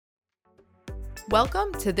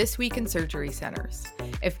Welcome to This Week in Surgery Centers.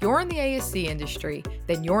 If you're in the ASC industry,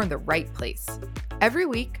 then you're in the right place. Every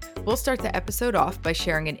week, we'll start the episode off by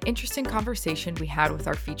sharing an interesting conversation we had with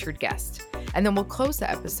our featured guest, and then we'll close the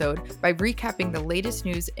episode by recapping the latest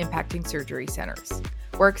news impacting surgery centers.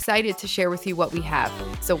 We're excited to share with you what we have,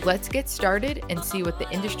 so let's get started and see what the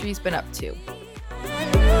industry's been up to.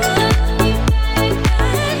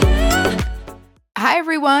 Hi,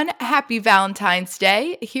 everyone. Happy Valentine's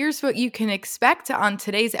Day. Here's what you can expect on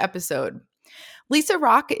today's episode. Lisa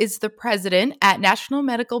Rock is the president at National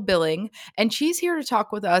Medical Billing, and she's here to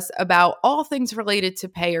talk with us about all things related to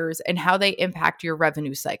payers and how they impact your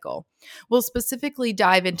revenue cycle. We'll specifically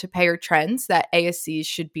dive into payer trends that ASCs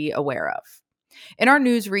should be aware of. In our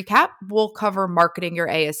news recap, we'll cover marketing your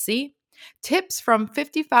ASC, tips from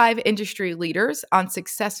 55 industry leaders on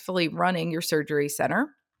successfully running your surgery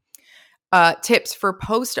center, tips for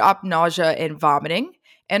post-op nausea and vomiting,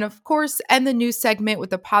 and of course, end the news segment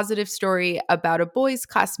with a positive story about a boy's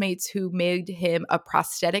classmates who made him a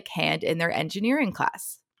prosthetic hand in their engineering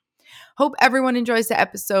class. Hope everyone enjoys the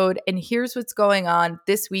episode, and here's what's going on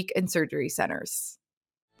this week in surgery centers.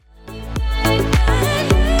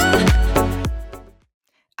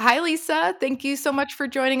 Hi, Lisa. Thank you so much for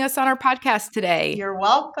joining us on our podcast today. You're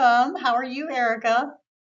welcome. How are you, Erica?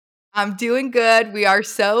 I'm doing good. We are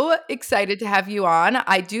so excited to have you on.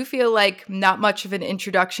 I do feel like not much of an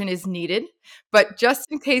introduction is needed, but just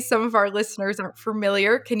in case some of our listeners aren't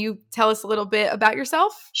familiar, can you tell us a little bit about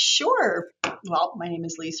yourself? Sure. Well, my name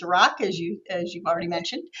is Lisa Rock, as you've already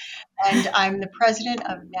mentioned, and I'm the president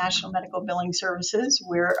of National Medical Billing Services.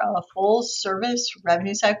 We're a full-service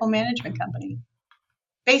revenue cycle management company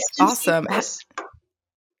based in Awesome. St.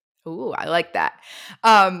 Louis. Ooh, I like that.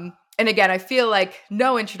 And again, I feel like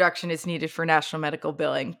no introduction is needed for National Medical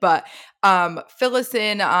Billing, but fill us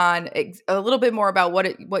in on a little bit more about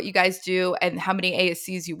what you guys do and how many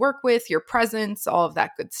ASCs you work with, your presence, all of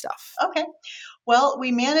that good stuff. Okay. Well,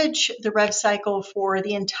 we manage the rev cycle for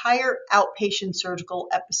the entire outpatient surgical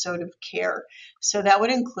episode of care. So that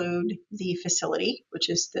would include the facility, which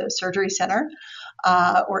is the surgery center,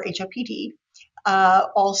 or HOPD.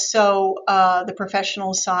 Also, the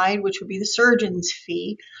professional side, which would be the surgeon's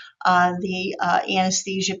fee, the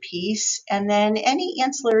anesthesia piece, and then any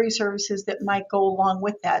ancillary services that might go along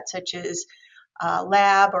with that, such as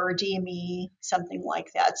lab or DME, something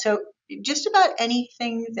like that. So just about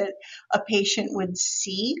anything that a patient would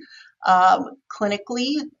see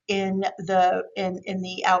clinically in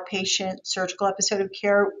the outpatient surgical episode of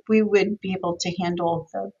care, we would be able to handle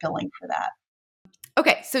the billing for that.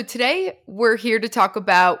 Okay, so today we're here to talk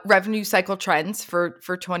about revenue cycle trends for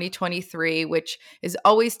 2023, which is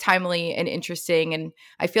always timely and interesting. And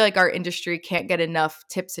I feel like our industry can't get enough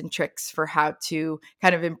tips and tricks for how to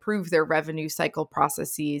kind of improve their revenue cycle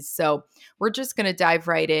processes. So we're just going to dive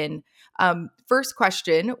right in. First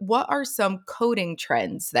question, what are some coding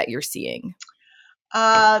trends that you're seeing?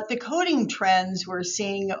 The coding trends we're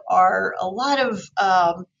seeing are a lot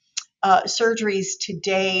of surgeries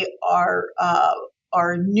today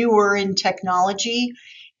are newer in technology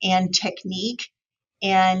and technique,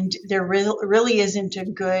 and there really isn't a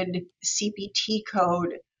good CPT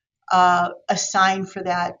code assigned for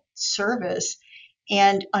that service.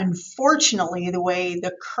 And unfortunately, the way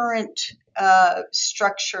the current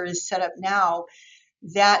structure is set up now,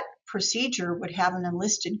 that procedure would have an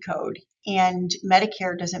unlisted code, and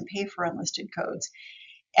Medicare doesn't pay for unlisted codes.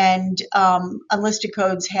 And unlisted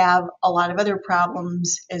codes have a lot of other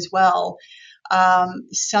problems as well.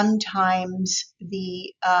 Sometimes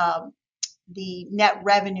the net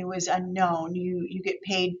revenue is unknown. You get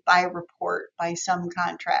paid by report by some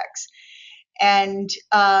contracts. And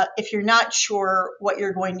if you're not sure what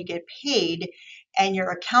you're going to get paid and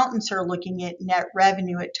your accountants are looking at net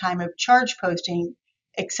revenue at time of charge posting,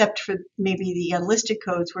 except for maybe the unlisted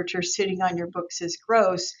codes, which are sitting on your books as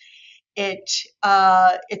gross, it's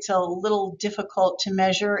a little difficult to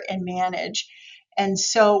measure and manage. And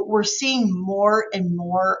so we're seeing more and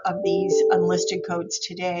more of these unlisted codes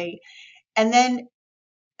today. And then,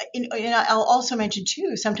 and I'll also mention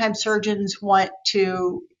too, sometimes surgeons want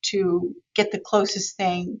to get the closest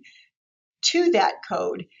thing to that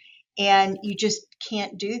code, and you just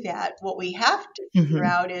can't do that. What we have to figure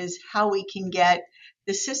out is how we can get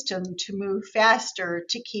the system to move faster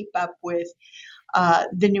to keep up with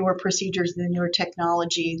the newer procedures and the newer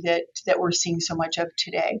technology that we're seeing so much of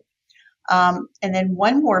today. And then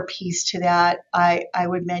one more piece to that, I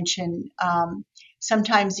would mention,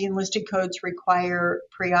 sometimes the enlisted codes require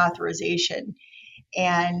pre-authorization.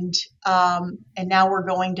 And now we're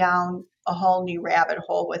going down a whole new rabbit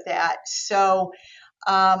hole with that. So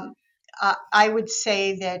I would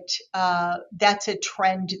say that that's a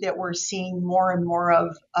trend that we're seeing more and more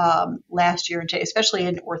of last year and today, especially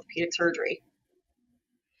in orthopedic surgery.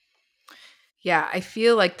 Yeah, I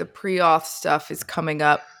feel like the pre-auth stuff is coming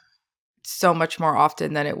up so much more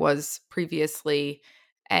often than it was previously,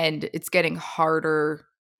 and it's getting harder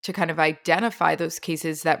to kind of identify those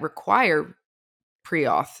cases that require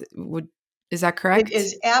pre-auth. Is that It correct?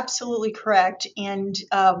 is absolutely correct. And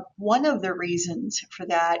one of the reasons for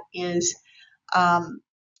that is um,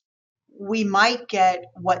 we might get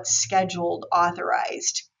what's scheduled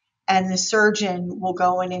authorized, and the surgeon will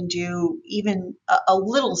go in and do even a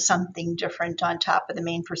little something different on top of the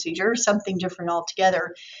main procedure, something different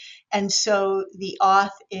altogether. And so the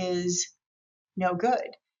auth is no good.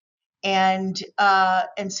 And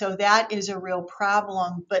so that is a real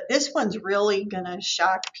problem. But this one's really going to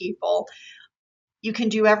shock people. You can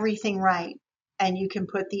do everything right, and you can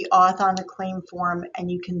put the auth on the claim form,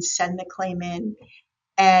 and you can send the claim in,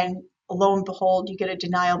 and lo and behold, you get a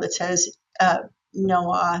denial that says no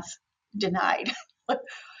auth, denied.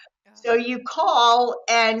 So you call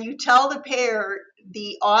and you tell the payer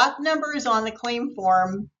the auth number is on the claim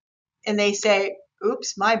form, and they say,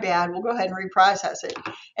 oops, my bad, we'll go ahead and reprocess it.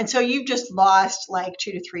 And so you've just lost like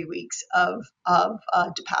 2 to 3 weeks of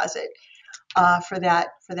deposit for that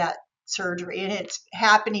surgery, and it's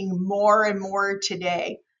happening more and more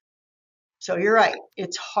today. So you're right,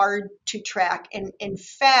 it's hard to track. And in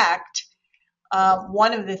fact,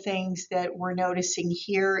 one of the things that we're noticing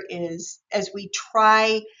here is as we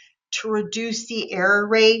try to reduce the error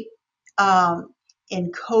rate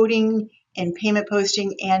in coding and payment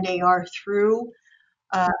posting and AR through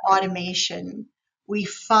automation, we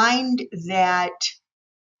find that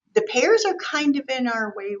the payers are kind of in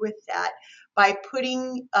our way with that by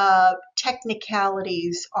putting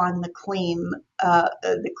technicalities on the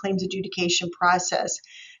claims adjudication process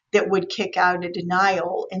that would kick out a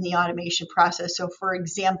denial in the automation process. So, for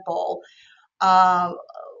example, uh,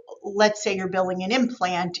 let's say you're billing an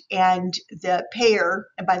implant and the payer,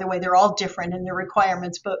 and by the way, they're all different in their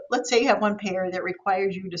requirements, but let's say you have one payer that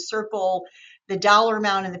requires you to circle the dollar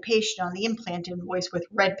amount in the patient on the implant invoice with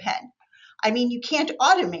red pen. I mean, you can't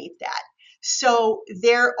automate that. So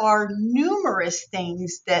there are numerous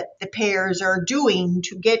things that the payers are doing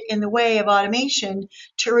to get in the way of automation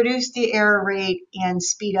to reduce the error rate and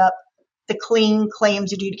speed up the clean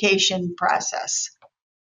claims adjudication process.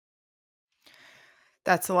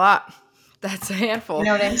 That's a lot. That's a You handful.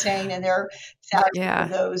 know what I'm saying? And there are thousands of Yeah.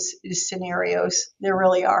 those scenarios. There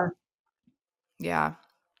really are. Yeah.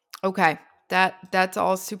 Okay. That's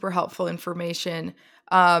all super helpful information.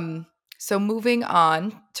 Um, so moving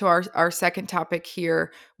on to our second topic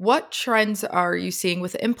here, what trends are you seeing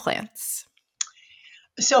with implants?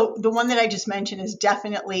 So the one that I just mentioned is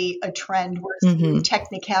definitely a trend. We're seeing Hmm.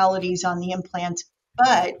 technicalities on the implants,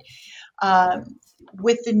 but um,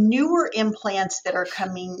 with the newer implants that are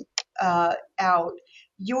coming out,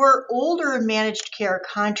 your older managed care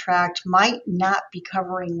contract might not be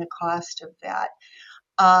covering the cost of that.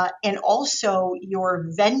 And also your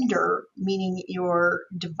vendor, meaning your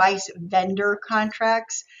device vendor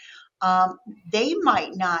contracts, um, they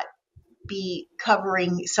might not be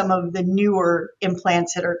covering some of the newer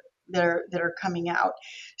implants that are coming out.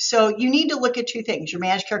 So you need to look at two things: your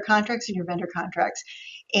managed care contracts and your vendor contracts,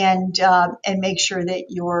 and make sure that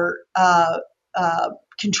you're uh,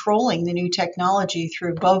 controlling the new technology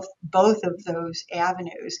through both of those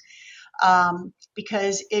avenues.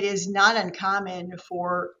 Because it is not uncommon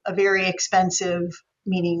for a very expensive,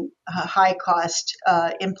 meaning a high cost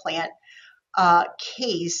implant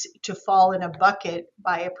case to fall in a bucket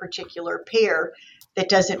by a particular payer that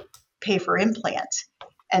doesn't pay for implants.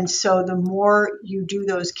 And so the more you do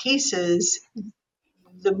those cases,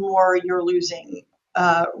 the more you're losing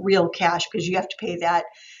real cash because you have to pay that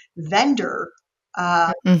vendor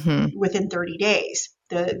uh, Hmm. within 30 days,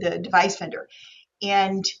 the device vendor.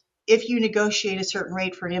 And if you negotiate a certain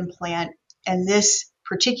rate for an implant, and this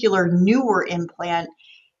particular newer implant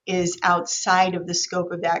is outside of the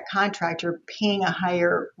scope of that contract, you're paying a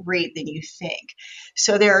higher rate than you think.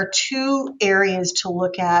 So there are two areas to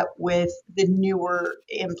look at with the newer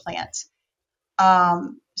implants.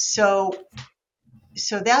 So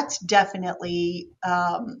that's definitely one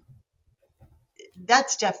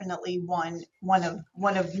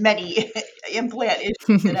of many implant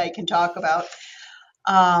issues that I can talk about.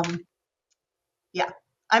 Um, yeah,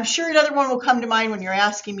 I'm sure another one will come to mind when you're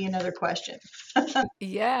asking me another question.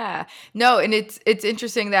 Yeah. No, and it's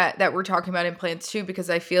interesting that we're talking about implants too, because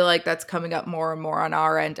I feel like that's coming up more and more on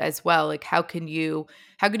our end as well. Like how can you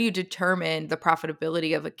determine the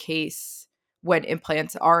profitability of a case when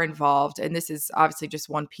implants are involved. And this is obviously just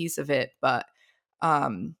one piece of it, but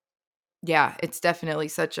yeah, it's definitely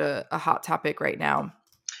such a hot topic right now.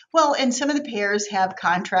 Well, and some of the payers have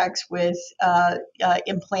contracts with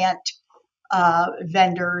implant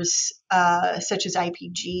vendors such as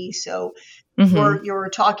IPG. So Mm-hmm. you're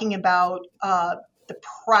talking about the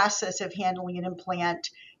process of handling an implant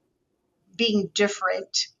being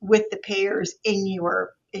different with the payers in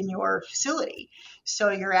your facility. So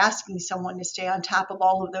you're asking someone to stay on top of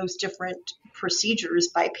all of those different procedures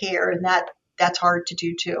by payer, and that's hard to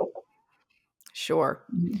do too. Sure.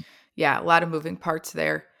 Mhm. Yeah, a lot of moving parts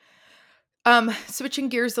there. Switching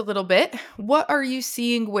gears a little bit, what are you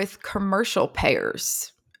seeing with commercial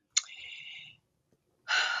payers?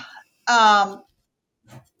 Um,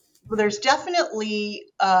 well, there's definitely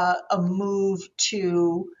a move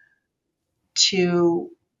to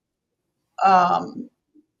um,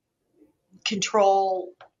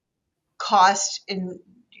 control cost in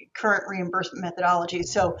current reimbursement methodology.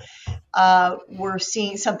 So we're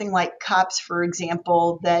seeing something like COPS, for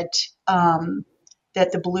example, that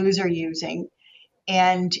the Blues are using,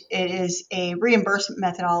 and it is a reimbursement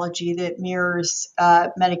methodology that mirrors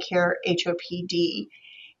Medicare HOPD.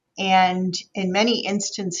 And in many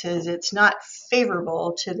instances, it's not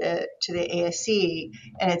favorable to the ASC,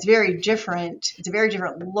 and it's very different. It's a very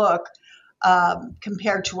different look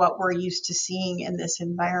compared to what we're used to seeing in this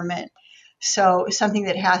environment. So something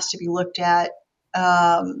that has to be looked at,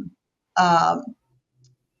 um, um,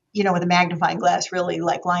 with a magnifying glass, really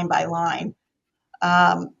like line by line.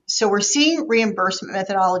 So we're seeing reimbursement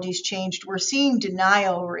methodologies changed. We're seeing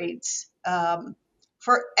denial rates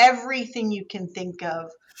for everything you can think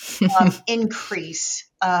of increase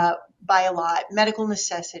by a lot. Medical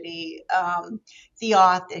necessity, the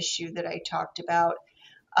auth issue that I talked about.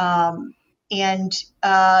 And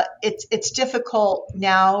it's difficult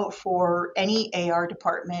now for any AR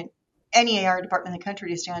department in the country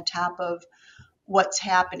to stay on top of what's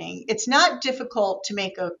happening. It's not difficult to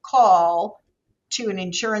make a call to an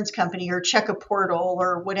insurance company or check a portal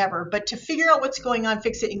or whatever, but to figure out what's going on,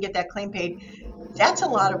 fix it, and get that claim paid, that's a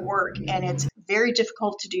lot of work, and it's very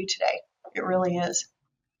difficult to do today. It really is.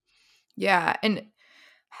 Yeah. And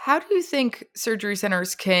how do you think surgery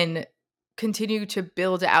centers can continue to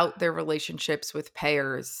build out their relationships with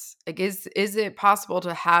payers? Like, is it possible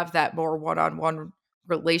to have that more one-on-one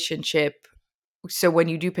relationship so when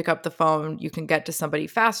you do pick up the phone, you can get to somebody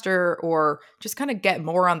faster, or just kind of get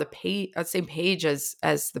more on the same page as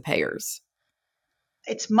the payers?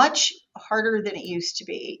 It's much harder than it used to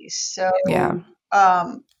be. So Yeah.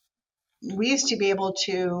 um, we used to be able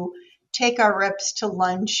to take our reps to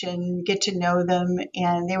lunch and get to know them,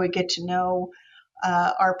 and they would get to know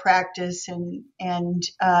our practice, and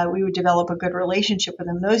we would develop a good relationship with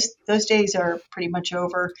them. Those days are pretty much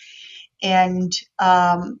over, and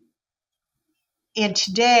and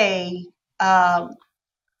today, um,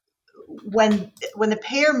 when the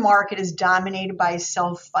payer market is dominated by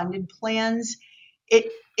self-funded plans,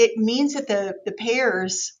 it means that the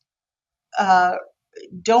payers uh,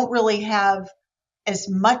 don't really have as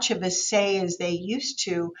much of a say as they used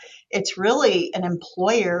to. It's really an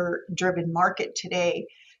employer driven market today.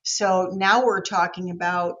 So now we're talking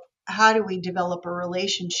about how do we develop a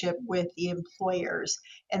relationship with the employers?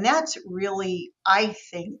 And that's really, I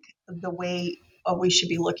think, the way we should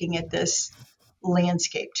be looking at this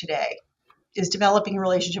landscape today is developing a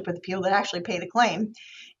relationship with the people that actually pay the claim.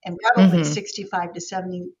 And probably Hmm. 65 to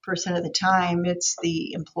 70% of the time, it's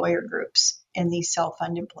the employer groups in these self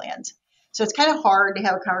funded plans. So it's kind of hard to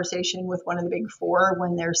have a conversation with one of the big four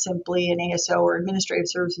when they're simply an ASO or administrative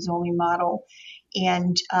services only model.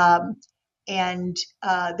 And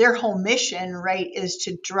their whole mission, right, is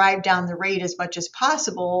to drive down the rate as much as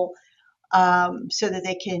possible so that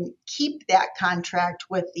they can keep that contract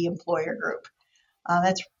with the employer group.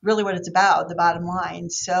 That's really what it's about, the bottom line.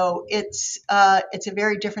 So it's a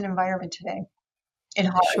very different environment today and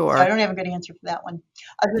hard. So I Sure. don't have a good answer for that one,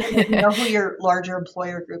 other than know who your larger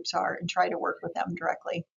employer groups are and try to work with them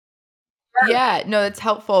directly. Yeah, no, that's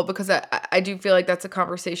helpful because I do feel like that's a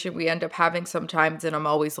conversation we end up having sometimes, and I'm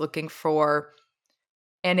always looking for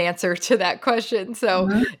an answer to that question. So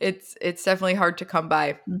Mhm, it's definitely hard to come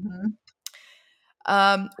by. mhm.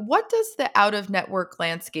 What does the out of network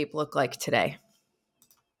landscape look like today?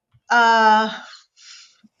 Uh,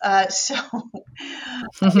 so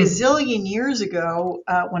a gazillion years ago,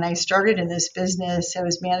 when I started in this business, I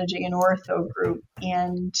was managing an ortho group,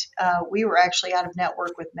 and we were actually out of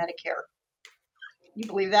network with Medicare. Can you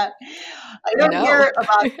believe that? I don't No. hear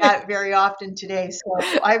about that very often today.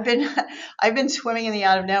 So I've been I've been swimming in the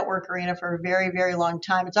out of network arena for a very, very long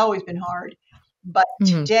time. It's always been hard. But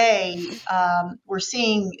Mhm. today, we're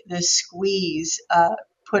seeing the squeeze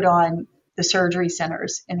put on the surgery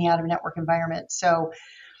centers in the out of network environment. So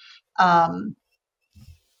um,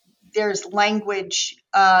 there's language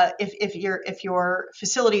if your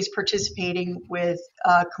facility is participating with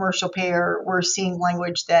a commercial payer, we're seeing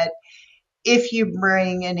language that if you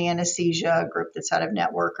bring an anesthesia group that's out of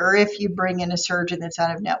network, or if you bring in a surgeon that's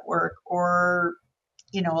out of network, or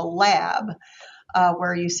a lab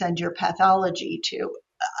where you send your pathology to,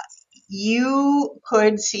 you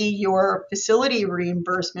could see your facility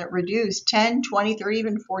reimbursement reduced 10, 20, 30,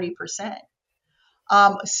 even 40%.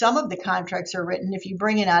 Some of the contracts are written, if you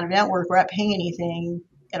bring it out of network, we're not paying anything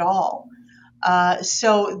at all.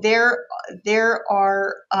 So there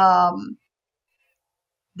are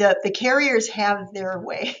the carriers have their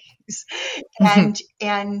ways, and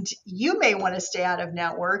you may want to stay out of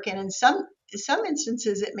network. And in some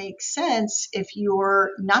instances, it makes sense if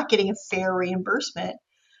you're not getting a fair reimbursement,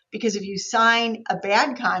 because if you sign a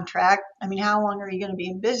bad contract, I mean, how long are you going to be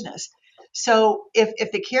in business? So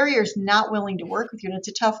if the carrier is not willing to work with you, and it's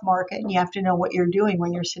a tough market, and you have to know what you're doing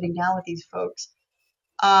when you're sitting down with these folks.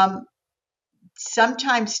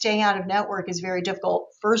 Sometimes staying out of network is very difficult.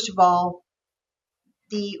 First of all,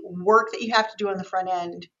 the work that you have to do on the front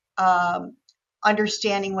end,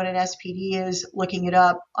 understanding what an SPD is, looking it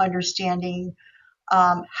up, understanding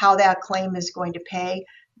how that claim is going to pay.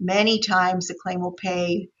 Many times the claim will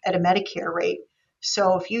pay at a Medicare rate.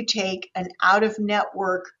 So if you take an out of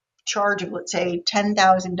network charge of, let's say,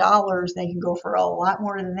 $10,000, they can go for a lot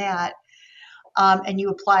more than that. And you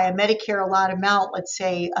apply a Medicare allowed amount, let's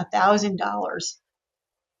say $1,000.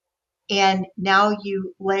 And now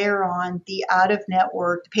you layer on the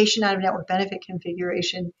patient out of network benefit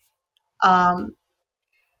configuration, um,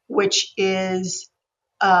 which is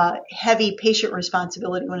heavy patient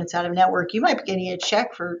responsibility when it's out of network. You might be getting a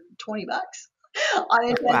check for $20 on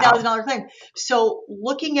a Wow. $10,000 claim. So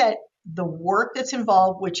looking at the work that's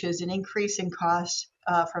involved, which is an increase in cost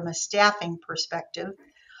from a staffing perspective,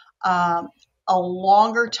 um, a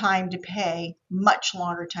longer time to pay, much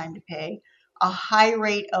longer time to pay, a high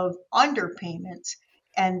rate of underpayments,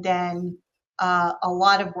 and then a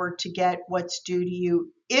lot of work to get what's due to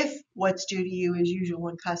you, if what's due to you is usual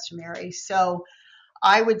and customary. So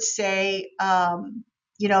I would say,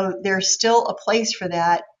 there's still a place for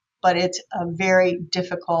that, but um,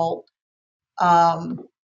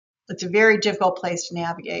 it's a very difficult place to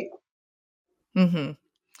navigate. Mhm.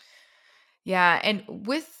 Yeah, and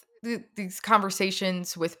with these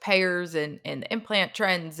conversations with payers and implant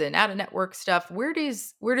trends and out of network stuff, where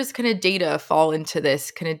does kind of data fall into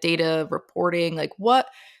this kind of data reporting? Like what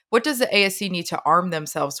does the ASC need to arm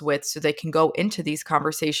themselves with so they can go into these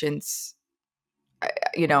conversations,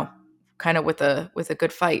 you know, kind of with a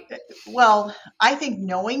good fight? Well, I think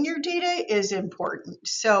knowing your data is important.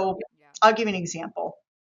 So Yeah. I'll give you an example.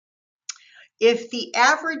 If the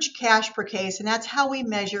average cash per case, and that's how we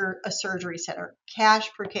measure a surgery center, cash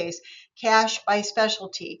per case, cash by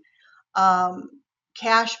specialty, um,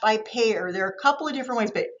 cash by payer. There are a couple of different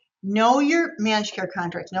ways, but know your managed care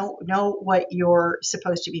contracts, know what you're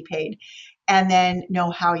supposed to be paid, and then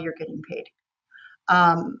know how you're getting paid,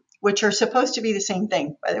 which are supposed to be the same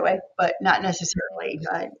thing, by the way, but not necessarily.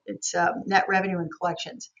 It's net revenue and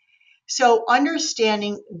collections. So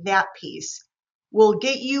understanding that piece will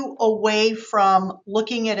get you away from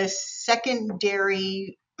looking at a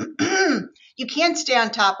secondary. You can't stay on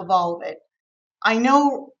top of all of it. I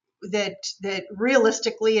know that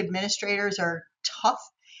realistically administrators are tough,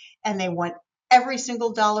 and they want every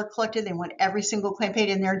single dollar collected, they want every single claim paid,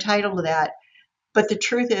 and they're entitled to that. But the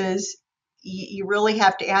truth is, you really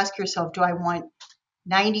have to ask yourself, do I want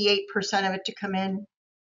 98% of it to come in,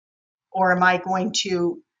 or am I going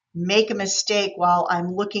to make a mistake while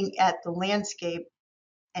I'm looking at the landscape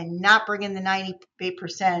and not bring in the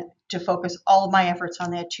 98% to focus all of my efforts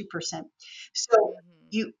on that 2%? So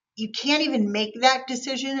Mhm. you can't even make that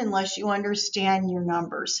decision unless you understand your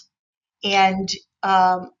numbers. And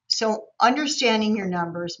so understanding your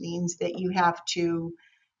numbers means that you have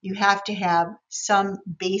to have some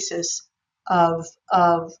basis of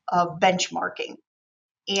benchmarking,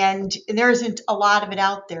 and there isn't a lot of it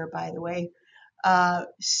out there, by the way.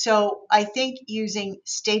 So I think using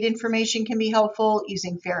state information can be helpful.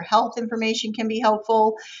 Using fair health information can be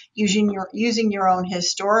helpful. Using your own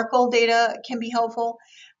historical data can be helpful.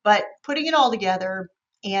 But putting it all together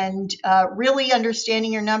and really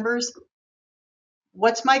understanding your numbers.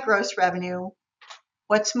 What's my gross revenue?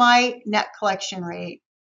 What's my net collection rate?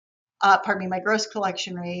 Pardon me, my gross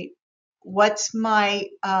collection rate. What's my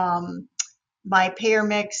payer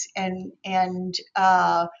mix and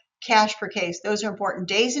cash per case? Those are important.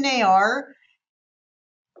 Days in AR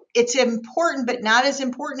it's important, but not as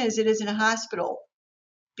important as it is in a hospital,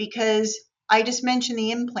 because I just mentioned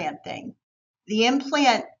the implant thing. The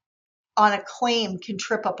implant on a claim can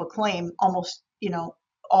trip up a claim almost,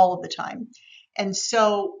 all of the time. And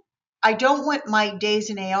so I don't want my days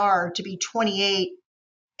in AR to be 28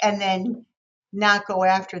 and then not go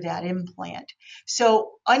after that implant.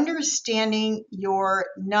 So understanding your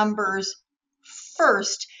numbers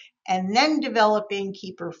first and then developing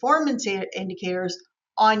key performance indicators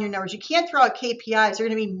on your numbers. You can't throw out KPIs. They're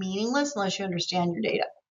going to be meaningless unless you understand your data.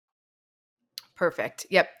 Perfect.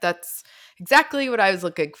 Yep, that's exactly what I was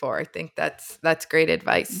looking for. I think that's great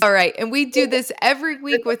advice. All right, and we do this every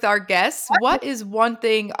week with our guests. What is one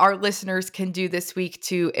thing our listeners can do this week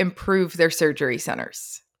to improve their surgery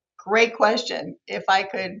centers? Great question. If I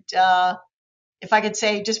could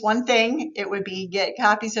say just one thing, it would be get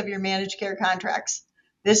copies of your managed care contracts.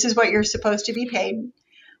 This is what you're supposed to be paid.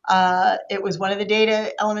 It was one of the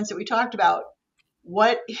data elements that we talked about.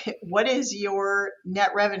 What is your net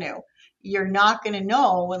revenue? You're not going to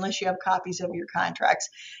know unless you have copies of your contracts.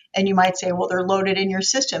 And you might say, well, they're loaded in your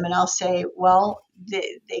system. And I'll say, well,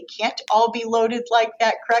 they can't all be loaded like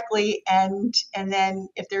that correctly. And then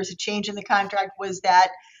if there's a change in the contract, was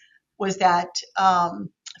that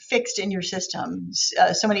fixed in your system?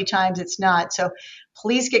 So many times it's not. So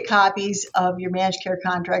please get copies of your managed care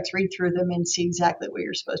contracts, read through them, and see exactly what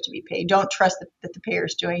you're supposed to be paid. Don't trust that the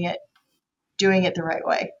payer's doing it the right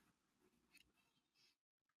way.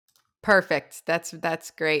 Perfect.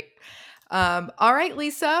 That's great. All right,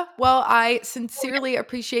 Lisa. Well, I sincerely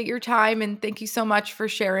appreciate your time and thank you so much for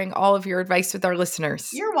sharing all of your advice with our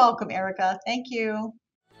listeners. You're welcome, Erica. Thank you.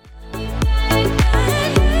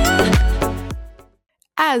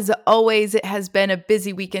 As always, it has been a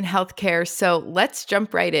busy week in healthcare, so let's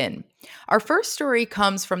jump right in. Our first story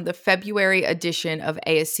comes from the February edition of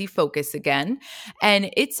ASC Focus again, and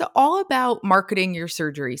it's all about marketing your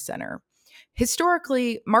surgery center.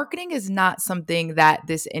 Historically, marketing is not something that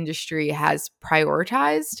this industry has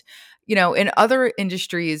prioritized. In other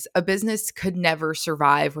industries, a business could never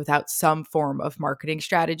survive without some form of marketing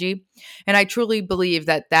strategy. And I truly believe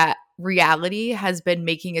that reality has been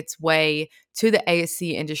making its way to the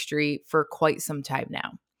ASC industry for quite some time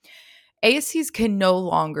now. ASCs can no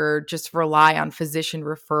longer just rely on physician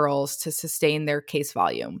referrals to sustain their case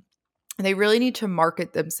volume. They really need to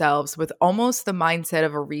market themselves with almost the mindset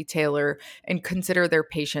of a retailer and consider their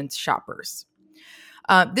patients shoppers.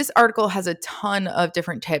 This article has a ton of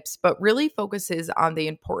different tips, but really focuses on the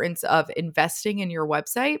importance of investing in your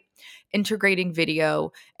website, integrating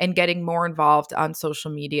video, and getting more involved on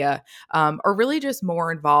social media, or really just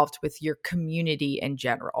more involved with your community in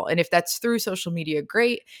general. And if that's through social media,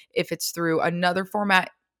 great. If it's through another format,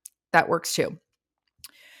 that works too.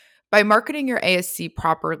 By marketing your ASC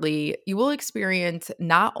properly, you will experience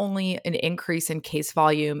not only an increase in case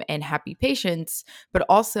volume and happy patients, but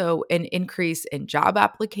also an increase in job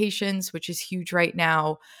applications, which is huge right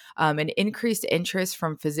now, an increased interest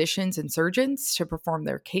from physicians and surgeons to perform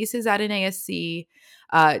their cases at an ASC,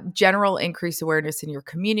 general increased awareness in your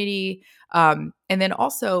community, and then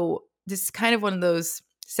also this is kind of one of those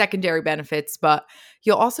secondary benefits, but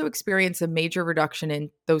you'll also experience a major reduction in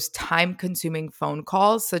those time-consuming phone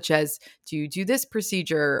calls, such as, do you do this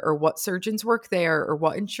procedure, or what surgeons work there, or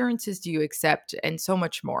what insurances do you accept, and so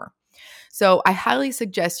much more. So I highly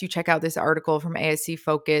suggest you check out this article from ASC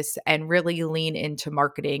Focus and really lean into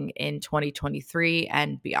marketing in 2023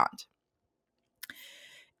 and beyond.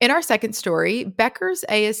 In our second story, Becker's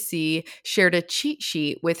ASC shared a cheat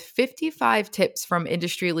sheet with 55 tips from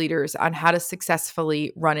industry leaders on how to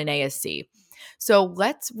successfully run an ASC. So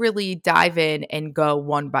let's really dive in and go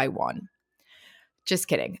one by one. Just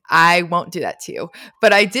kidding. I won't do that to you.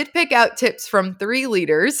 But I did pick out tips from 3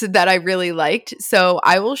 leaders that I really liked. So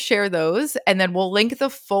I will share those and then we'll link the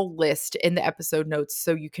full list in the episode notes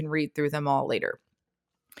so you can read through them all later.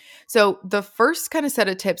 So the first kind of set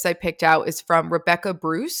of tips I picked out is from Rebecca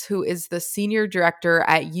Bruce, who is the senior director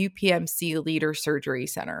at UPMC Leader Surgery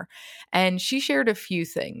Center. And she shared a few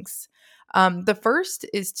things. The first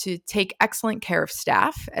is to take excellent care of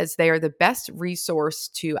staff, as they are the best resource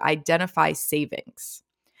to identify savings.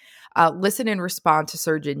 Listen and respond to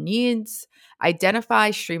surgeon needs.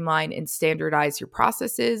 Identify, streamline, and standardize your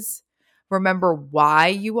processes. Remember why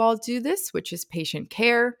you all do this, which is patient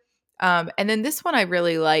care. And then this one I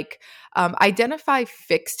really like. Identify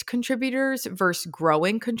fixed contributors versus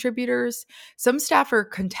growing contributors. Some staff are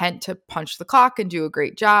content to punch the clock and do a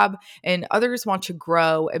great job, and others want to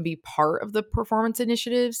grow and be part of the performance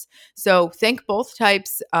initiatives. So think both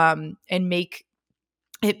types and make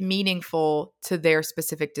it meaningful to their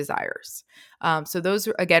specific desires. So those,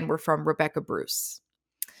 again, were from Rebecca Bruce.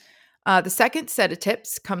 The second set of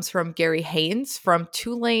tips comes from Gary Haynes from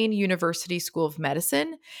Tulane University School of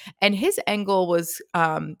Medicine. And his angle was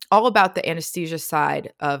all about the anesthesia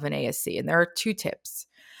side of an ASC. And there are two tips.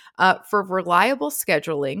 For reliable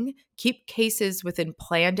scheduling, keep cases within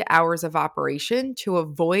planned hours of operation to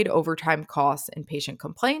avoid overtime costs and patient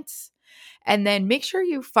complaints. And then make sure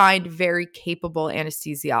you find very capable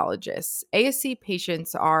anesthesiologists. ASC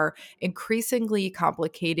patients are increasingly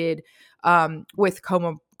complicated with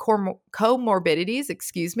comorbidities,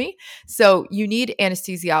 So you need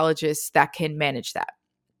anesthesiologists that can manage that.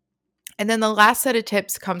 And then the last set of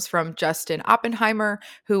tips comes from Justin Oppenheimer,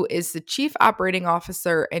 who is the Chief Operating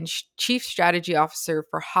Officer and Chief Strategy Officer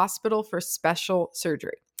for Hospital for Special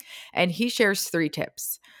Surgery. And he shares 3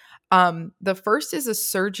 tips. The first is a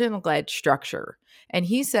surgeon-led structure. And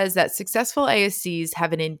he says that successful ASCs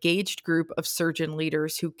have an engaged group of surgeon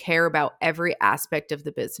leaders who care about every aspect of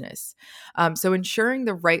the business. So ensuring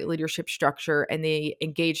the right leadership structure and the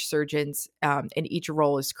engaged surgeons in each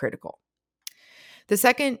role is critical. The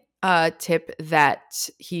second tip that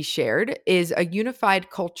he shared is a unified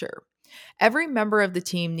culture. Every member of the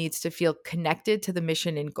team needs to feel connected to the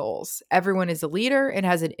mission and goals. Everyone is a leader and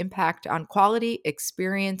has an impact on quality,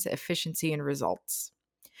 experience, efficiency, and results.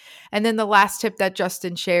 And then the last tip that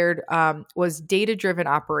Justin shared was data-driven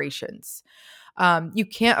operations. You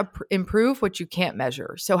can't improve what you can't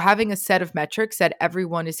measure. So having a set of metrics that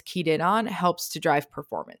everyone is keyed in on helps to drive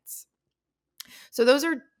performance. So those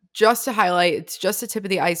are just to highlight, it's just a tip of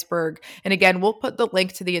the iceberg. And again, we'll put the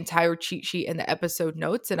link to the entire cheat sheet in the episode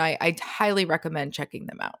notes, and I highly recommend checking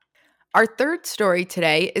them out. Our third story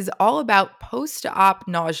today is all about post-op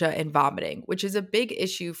nausea and vomiting, which is a big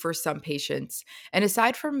issue for some patients. And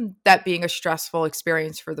aside from that being a stressful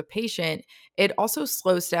experience for the patient, it also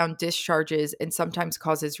slows down discharges and sometimes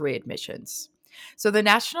causes readmissions. So, the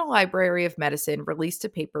National Library of Medicine released a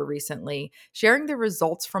paper recently sharing the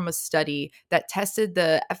results from a study that tested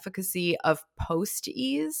the efficacy of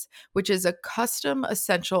Post-Ease, which is a custom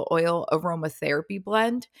essential oil aromatherapy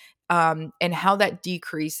blend, and how that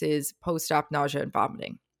decreases post-op nausea and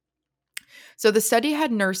vomiting. So the study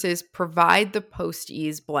had nurses provide the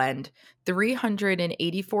Post-Ease blend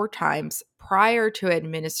 384 times prior to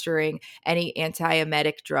administering any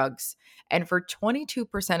antiemetic drugs. And for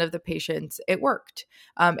 22% of the patients, it worked.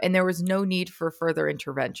 And there was no need for further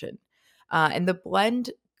intervention. And the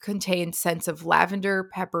blend contained scents of lavender,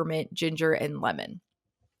 peppermint, ginger, and lemon.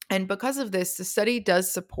 And because of this, the study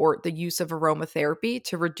does support the use of aromatherapy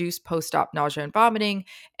to reduce post-op nausea and vomiting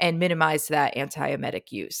and minimize that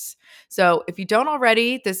antiemetic use. So if you don't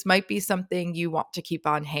already, this might be something you want to keep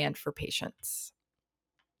on hand for patients.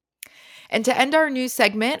 And to end our news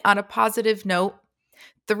segment on a positive note,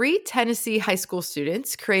 3 Tennessee high school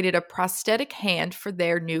students created a prosthetic hand for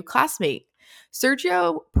their new classmate.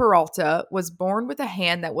 Sergio Peralta was born with a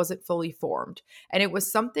hand that wasn't fully formed, and it was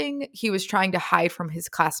something he was trying to hide from his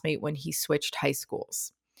classmate when he switched high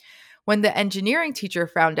schools. When the engineering teacher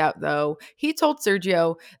found out, though, he told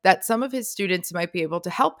Sergio that some of his students might be able to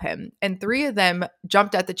help him, and 3 of them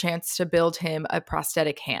jumped at the chance to build him a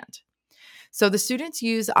prosthetic hand. So the students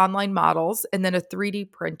use online models and then a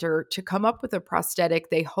 3D printer to come up with a prosthetic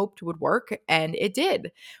they hoped would work, and it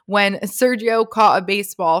did. When Sergio caught a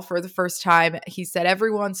baseball for the first time, he said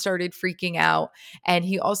everyone started freaking out, and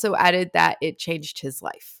he also added that it changed his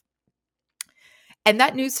life. And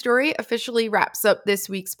that news story officially wraps up this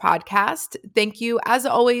week's podcast. Thank you, as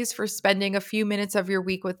always, for spending a few minutes of your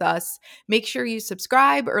week with us. Make sure you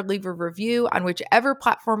subscribe or leave a review on whichever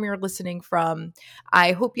platform you're listening from.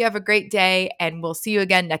 I hope you have a great day, and we'll see you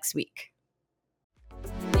again next week.